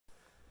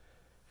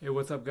Hey,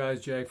 what's up,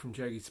 guys? Jag from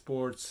Jaggy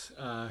Sports.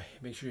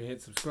 Make sure you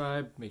hit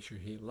subscribe, make sure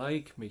you hit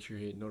like, make sure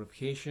you hit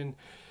notification,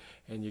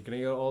 and you're going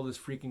to get all this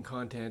freaking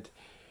content.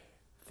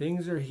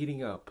 Things are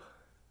heating up.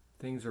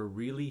 Things are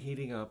really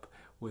heating up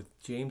with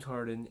James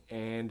Harden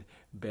and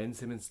Ben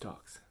Simmons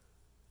talks.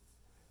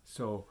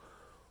 So,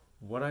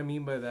 what I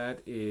mean by that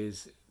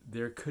is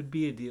there could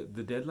be a deal.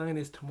 The deadline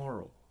is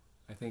tomorrow.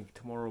 I think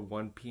tomorrow,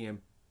 1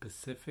 p.m.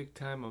 Pacific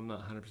time. I'm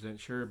not 100%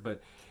 sure,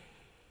 but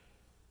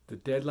the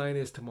deadline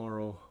is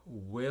tomorrow.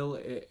 Will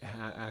it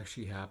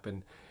actually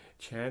happen?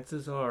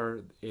 Chances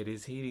are it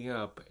is heating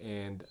up,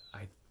 and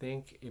I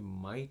think it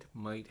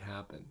might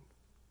happen.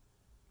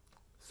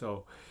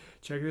 So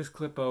check this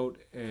clip out,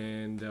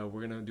 and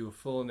we're gonna do a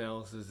full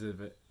analysis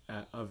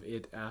of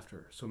it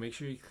after. So make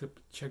sure you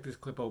check this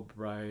clip out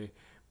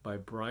by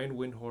Brian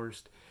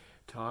Windhorst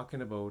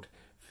talking about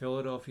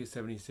Philadelphia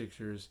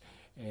 76ers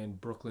and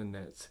Brooklyn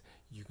Nets.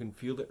 You can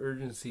feel the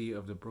urgency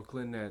of the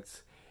Brooklyn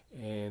Nets,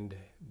 and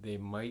they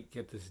might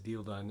get this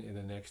deal done in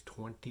the next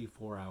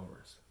 24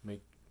 hours.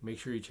 Make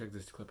sure you check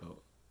this clip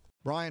out.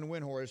 Brian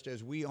Windhorst,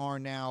 as we are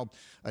now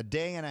a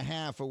day and a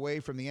half away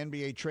from the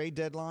NBA trade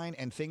deadline,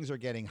 and things are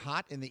getting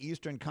hot in the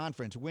Eastern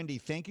Conference. Windy,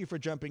 thank you for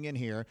jumping in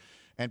here.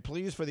 And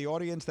please, for the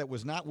audience that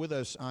was not with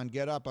us on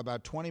Get Up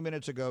about 20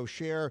 minutes ago,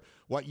 share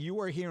what you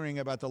are hearing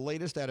about the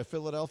latest out of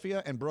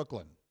Philadelphia and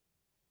Brooklyn.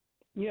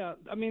 Yeah,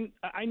 I mean,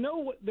 I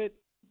know that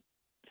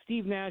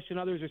Steve Nash and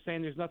others are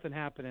saying there's nothing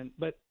happening,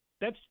 but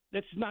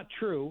that's not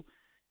true,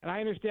 and I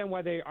understand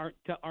why they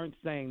aren't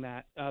saying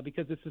that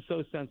because this is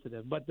so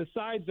sensitive. But the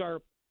sides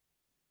are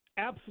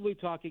absolutely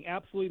talking,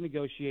 absolutely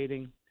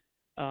negotiating.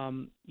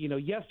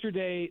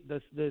 Yesterday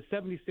the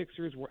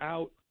 76ers were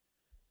out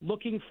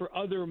looking for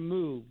other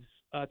moves,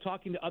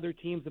 talking to other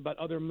teams about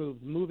other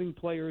moves, moving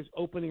players,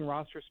 opening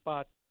roster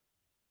spots,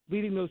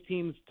 leading those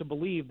teams to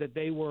believe that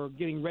they were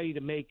getting ready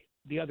to make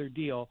the other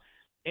deal,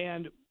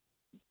 and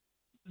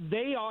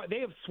they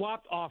have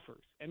swapped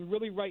offers, and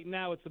really right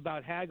now it's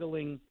about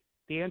haggling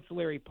the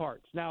ancillary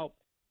parts. Now,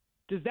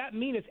 does that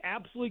mean it's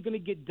absolutely going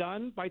to get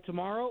done by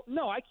tomorrow?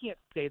 No, I can't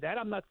say that.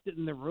 I'm not sitting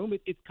in the room.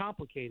 It's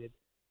complicated.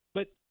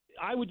 But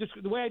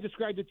the way I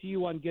described it to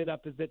you on Get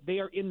Up is that they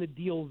are in the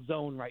deal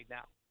zone right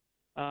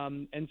now.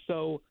 And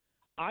so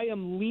I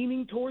am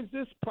leaning towards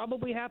this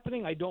probably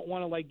happening. I don't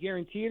want to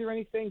guarantee it or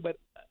anything, but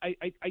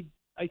I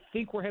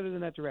think we're headed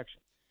in that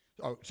direction.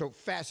 Oh, so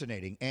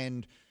fascinating.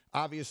 And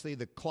obviously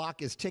the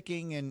clock is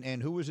ticking,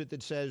 and who is it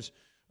that says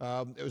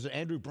it was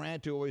Andrew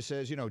Brandt who always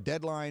says,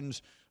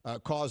 deadlines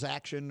cause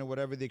action, or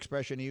whatever the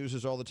expression he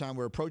uses all the time.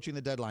 We're approaching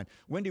the deadline.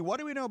 Wendy, what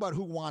do we know about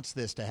who wants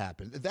this to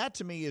happen? That,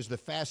 to me, is the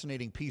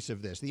fascinating piece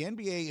of this. The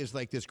NBA is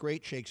like this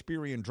great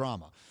Shakespearean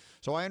drama.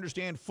 So I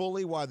understand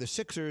fully why the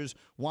Sixers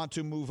want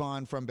to move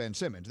on from Ben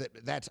Simmons.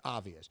 That's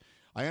obvious.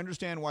 I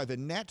understand why the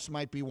Nets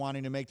might be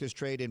wanting to make this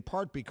trade, in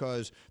part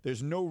because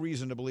there's no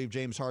reason to believe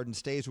James Harden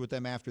stays with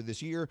them after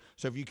this year.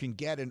 So if you can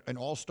get an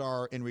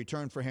all-star in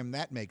return for him,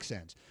 that makes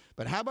sense.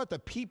 But how about the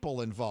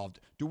people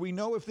involved? Do we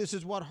know if this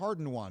is what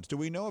Harden wants? Do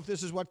we know if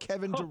this is what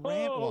Kevin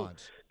Durant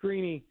wants?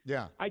 Greeny,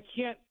 yeah, I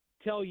can't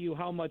tell you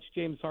how much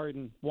James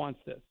Harden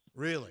wants this.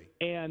 Really?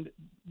 And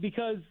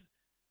because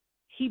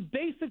he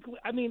basically,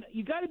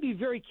 you got to be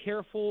very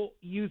careful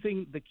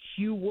using the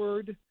Q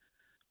word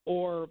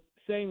or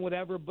saying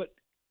whatever, but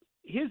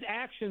his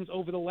actions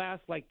over the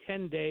last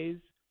 10 days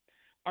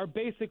are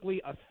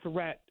basically a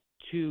threat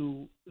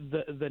to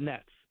the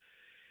Nets.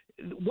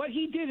 What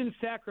he did in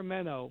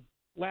Sacramento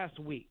last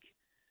week,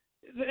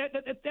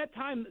 at that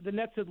time the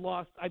Nets had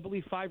lost, I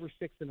believe, 5 or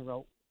 6 in a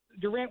row.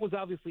 Durant was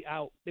obviously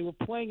out. They were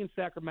playing in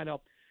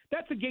Sacramento.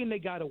 That's a game they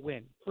got to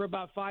win for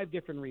about 5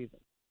 different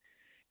reasons.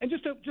 And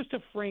just to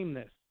frame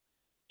this,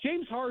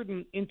 James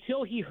Harden,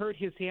 until he hurt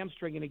his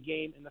hamstring in a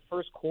game in the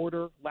first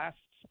quarter last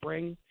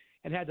spring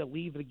and had to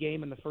leave the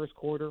game in the first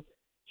quarter,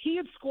 he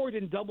had scored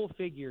in double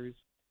figures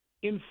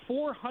in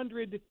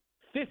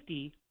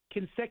 450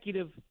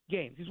 consecutive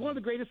games. He's one of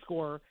the greatest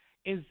scorers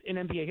in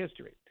NBA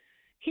history.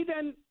 He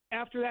then,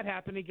 after that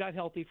happened, he got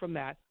healthy from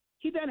that.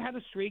 He then had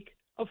a streak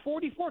of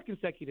 44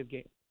 consecutive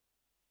games.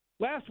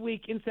 Last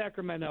week in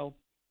Sacramento,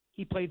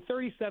 he played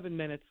 37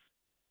 minutes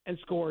and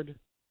scored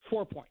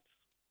 4 points.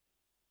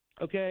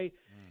 Okay?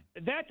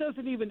 That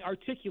doesn't even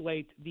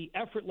articulate the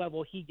effort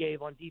level he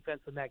gave on defense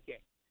in that game.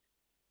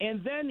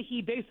 And then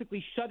he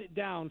basically shut it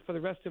down for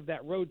the rest of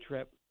that road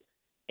trip,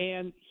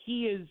 and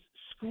he is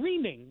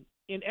screaming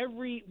in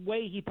every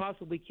way he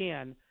possibly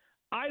can,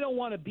 I don't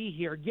want to be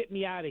here, get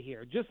me out of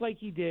here, just like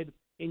he did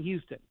in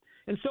Houston.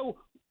 And so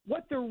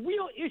what the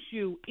real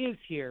issue is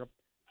here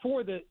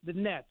for the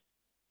Nets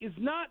is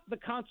not the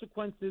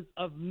consequences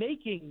of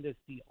making this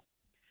deal.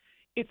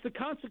 It's the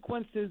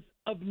consequences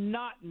of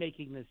not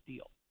making this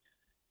deal.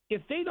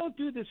 If they don't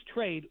do this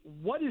trade,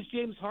 what is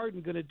James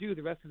Harden going to do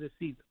the rest of this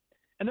season?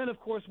 And then, of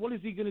course, what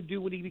is he going to do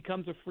when he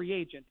becomes a free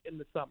agent in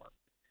the summer?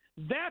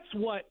 That's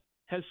what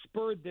has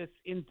spurred this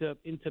into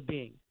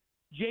being.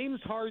 James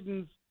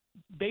Harden's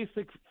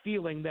basic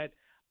feeling that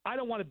I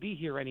don't want to be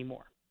here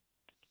anymore.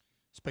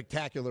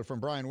 Spectacular from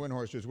Brian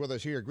Windhorst, who's with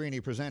us here.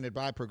 Greeny, presented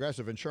by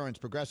Progressive Insurance.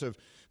 Progressive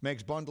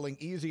makes bundling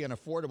easy and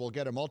affordable.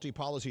 Get a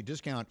multi-policy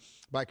discount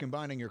by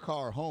combining your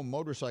car, home,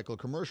 motorcycle,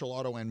 commercial,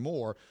 auto, and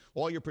more.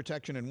 All your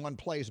protection in one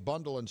place.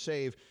 Bundle and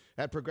save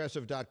at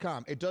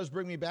Progressive.com. It does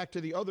bring me back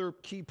to the other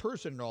key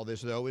person in all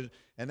this, though,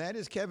 and that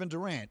is Kevin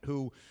Durant,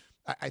 who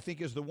I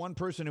think is the one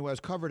person who has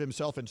covered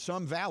himself in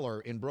some valor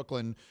in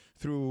Brooklyn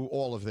through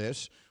all of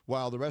this,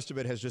 while the rest of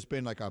it has just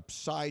been like a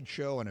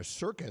sideshow and a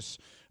circus.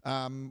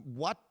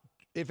 What,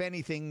 if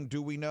anything,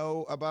 do we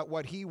know about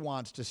what he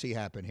wants to see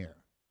happen here?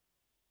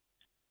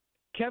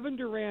 Kevin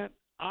Durant,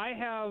 I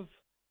have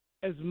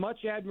as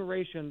much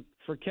admiration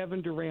for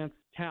Kevin Durant's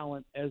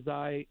talent as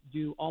I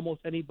do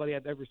almost anybody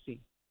I've ever seen.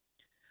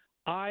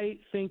 I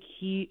think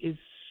he is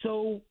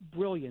so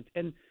brilliant.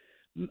 And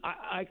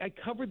I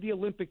covered the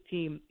Olympic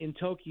team in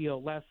Tokyo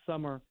last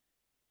summer,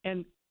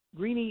 and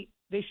Greeny,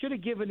 they should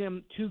have given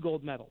him 2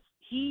 gold medals.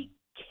 He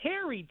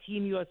carried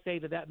Team USA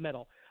to that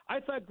medal. I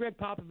thought Greg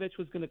Popovich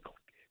was going to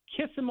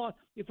kiss him on.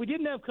 If we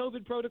didn't have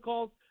COVID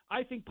protocols,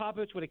 I think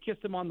Popovich would have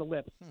kissed him on the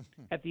lips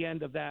at the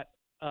end of that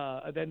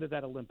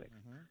Olympics.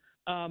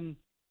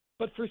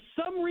 But for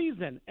some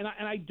reason, and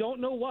I don't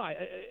know why,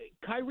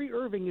 Kyrie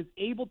Irving is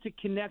able to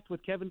connect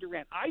with Kevin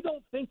Durant. I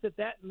don't think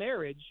that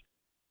marriage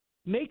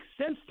makes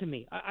sense to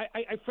me.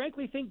 I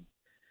frankly think,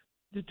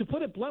 to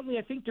put it bluntly,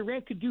 I think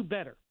Durant could do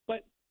better.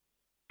 But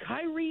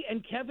Kyrie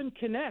and Kevin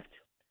connect,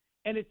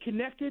 and it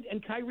connected,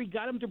 and Kyrie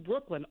got him to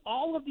Brooklyn.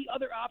 All of the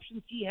other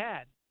options he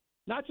had,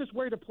 not just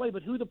where to play,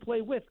 but who to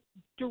play with,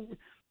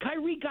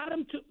 Kyrie got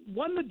him to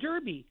won the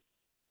Derby.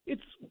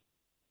 It's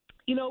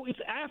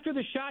after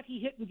the shot he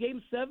hit in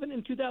Game 7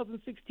 in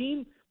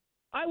 2016.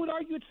 I would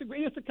argue it's the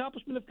greatest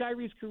accomplishment of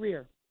Kyrie's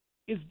career,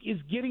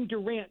 is getting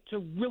Durant to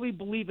really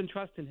believe and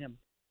trust in him.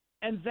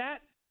 And that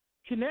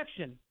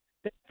connection,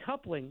 that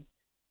coupling,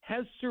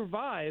 has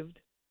survived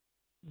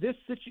this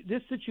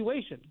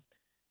situation.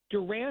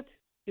 Durant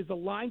is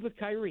aligned with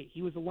Kyrie.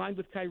 He was aligned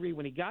with Kyrie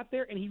when he got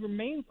there, and he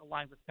remains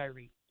aligned with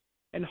Kyrie.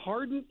 And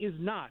Harden is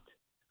not.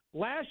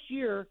 Last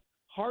year,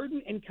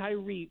 Harden and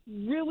Kyrie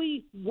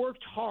really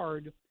worked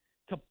hard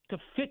to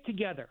fit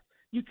together.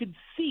 You could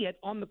see it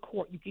on the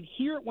court. You could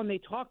hear it when they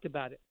talked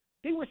about it.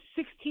 They were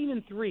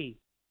 16-3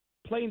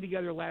 playing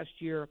together last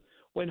year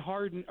when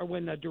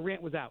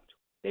Durant was out.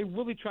 They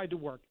really tried to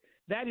work.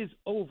 That is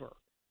over.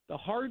 The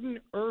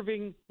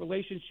Harden-Irving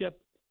relationship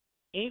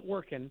ain't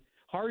working.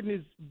 Harden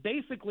is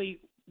basically,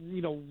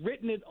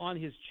 written it on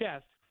his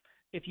chest,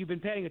 if you've been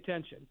paying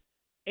attention.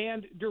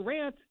 And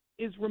Durant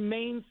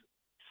remains,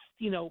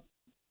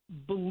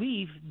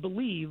 believe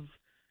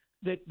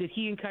that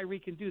he and Kyrie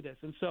can do this.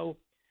 And so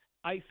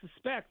I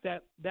suspect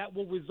that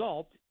will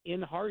result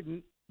in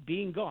Harden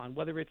being gone,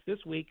 whether it's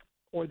this week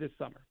or this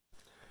summer.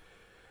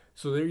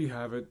 So there you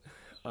have it.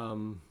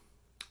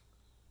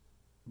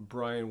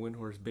 Brian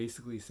Windhorst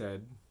basically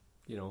said,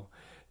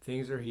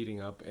 things are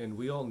heating up, and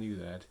we all knew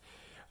that.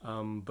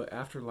 But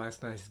after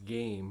last night's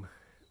game,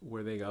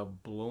 where they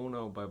got blown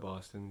out by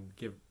Boston,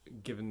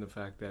 given the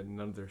fact that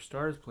none of their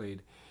stars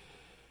played,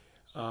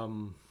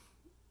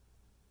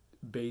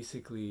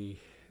 basically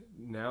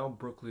now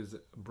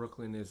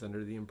Brooklyn is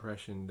under the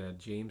impression that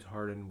James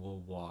Harden will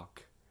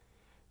walk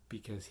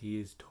because he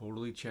is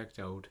totally checked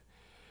out.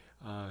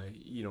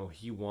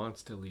 He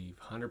wants to leave.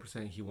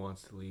 100% he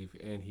wants to leave,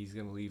 and he's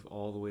going to leave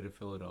all the way to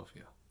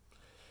Philadelphia.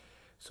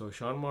 So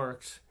Sean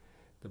Marks,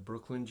 the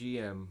Brooklyn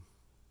GM,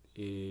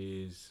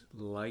 is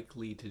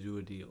likely to do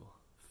a deal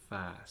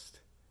fast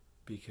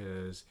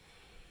because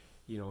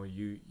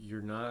you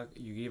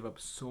gave up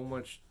so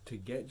much to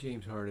get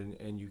James Harden,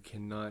 and you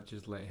cannot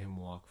just let him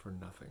walk for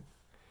nothing.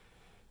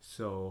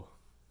 So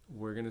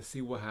we're going to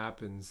see what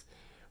happens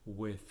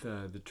with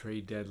the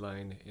trade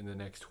deadline in the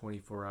next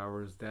 24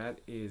 hours.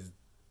 That is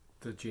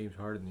the James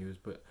Harden news.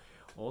 But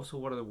also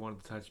what I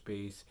wanted to touch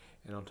base,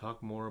 and I'll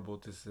talk more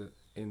about this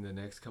in the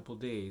next couple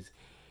days,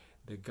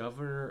 the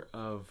governor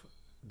of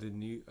the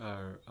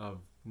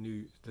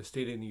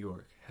state of New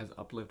York has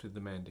uplifted the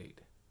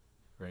mandate,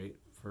 right,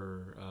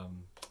 for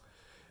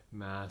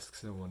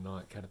masks and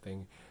whatnot kind of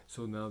thing.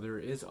 So now there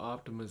is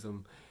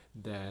optimism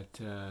that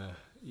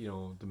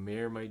the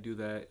mayor might do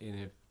that, and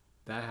if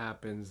that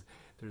happens,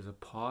 there's a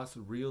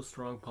real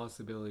strong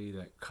possibility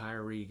that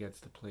Kyrie gets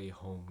to play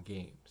home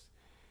games.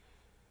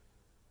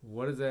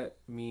 What does that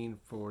mean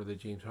for the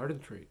James Harden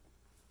trade?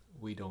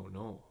 We don't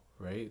know,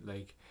 right?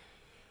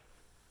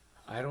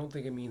 I don't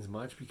think it means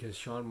much because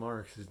Sean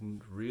Marks is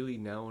really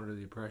now under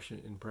the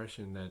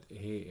impression that,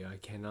 hey, I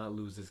cannot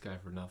lose this guy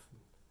for nothing.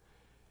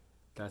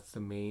 That's the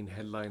main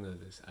headline of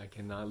this. I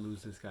cannot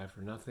lose this guy for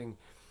nothing.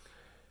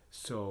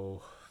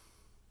 So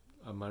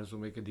I might as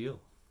well make a deal.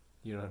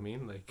 You know what I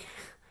mean?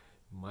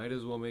 Might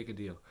as well make a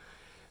deal.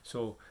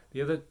 So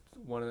the other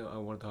one I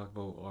want to talk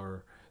about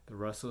are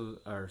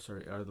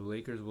are the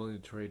Lakers willing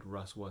to trade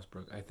Russ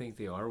Westbrook? I think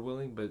they are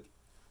willing, but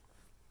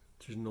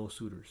there's no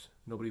suitors.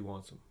 Nobody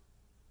wants him.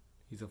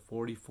 He's a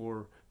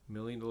 $44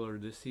 million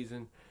this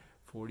season,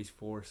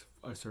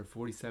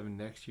 47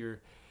 next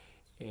year,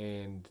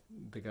 and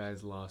the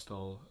guy's lost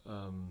all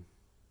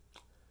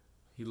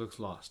He looks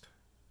lost.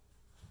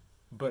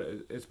 But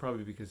it's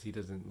probably because he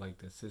doesn't like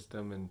the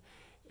system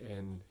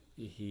and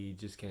he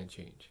just can't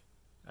change.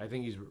 I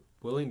think he's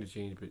willing to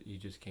change, but he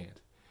just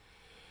can't.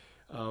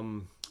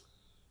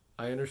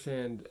 I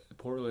understand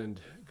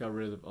Portland got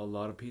rid of a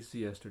lot of pieces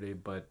yesterday,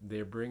 but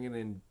they're bringing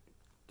in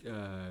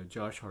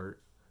Josh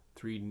Hart,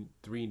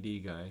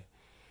 3D guy,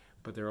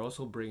 but they're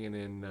also bringing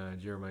in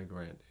Jeremiah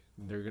Grant.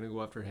 They're going to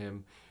go after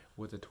him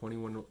with a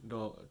 $21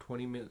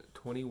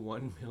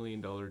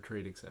 million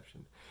trade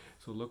exception.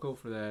 So look out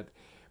for that.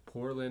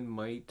 Portland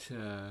might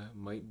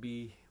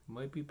be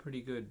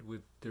pretty good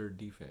with their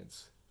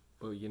defense,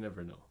 but you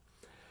never know.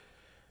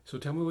 So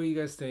tell me what you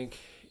guys think.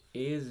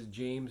 Is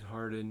James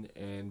Harden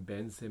and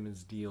Ben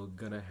Simmons deal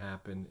gonna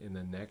happen in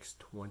the next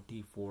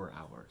 24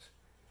 hours?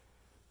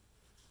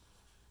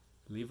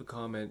 Leave a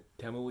comment.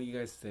 Tell me what you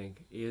guys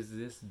think. Is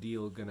this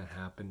deal gonna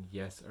happen?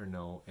 Yes or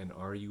no? And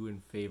are you in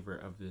favor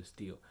of this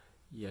deal?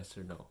 Yes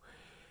or no?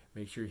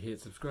 Make sure you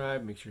hit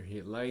subscribe. Make sure you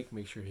hit like.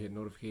 Make sure you hit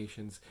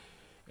notifications.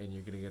 And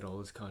you're gonna get all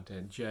this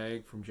content.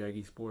 Jag from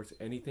Jaggy Sports.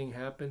 Anything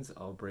happens,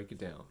 I'll break it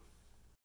down.